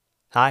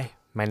Hi,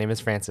 my name is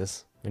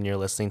Francis, and you're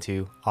listening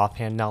to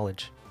Offhand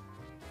Knowledge.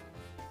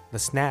 The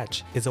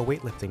snatch is a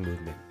weightlifting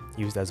movement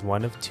used as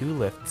one of two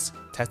lifts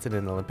tested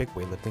in Olympic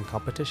weightlifting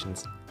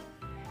competitions.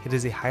 It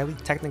is a highly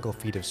technical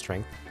feat of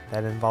strength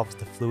that involves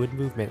the fluid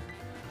movement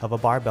of a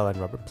barbell and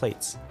rubber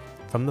plates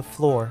from the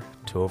floor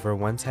to over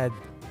one's head.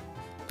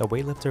 The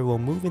weightlifter will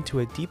move into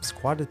a deep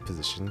squatted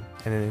position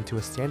and then into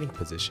a standing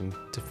position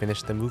to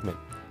finish the movement.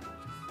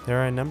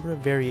 There are a number of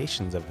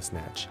variations of the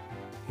snatch,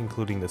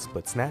 including the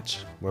split snatch,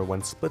 where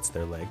one splits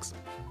their legs,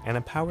 and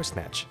a power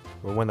snatch,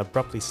 where one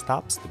abruptly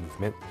stops the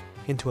movement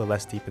into a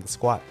less deepened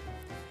squat.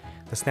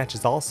 The snatch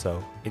is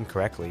also,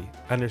 incorrectly,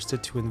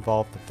 understood to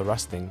involve the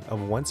thrusting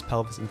of one's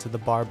pelvis into the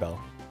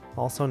barbell,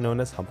 also known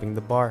as humping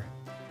the bar.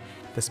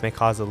 This may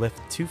cause a lift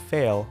to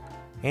fail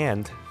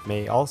and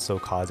may also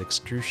cause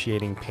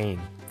excruciating pain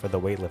for the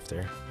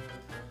weightlifter.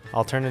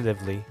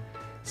 Alternatively,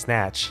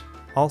 snatch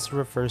also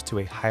refers to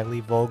a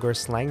highly vulgar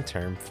slang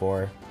term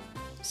for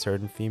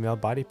certain female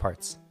body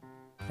parts.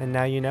 And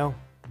now you know.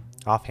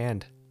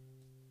 Offhand.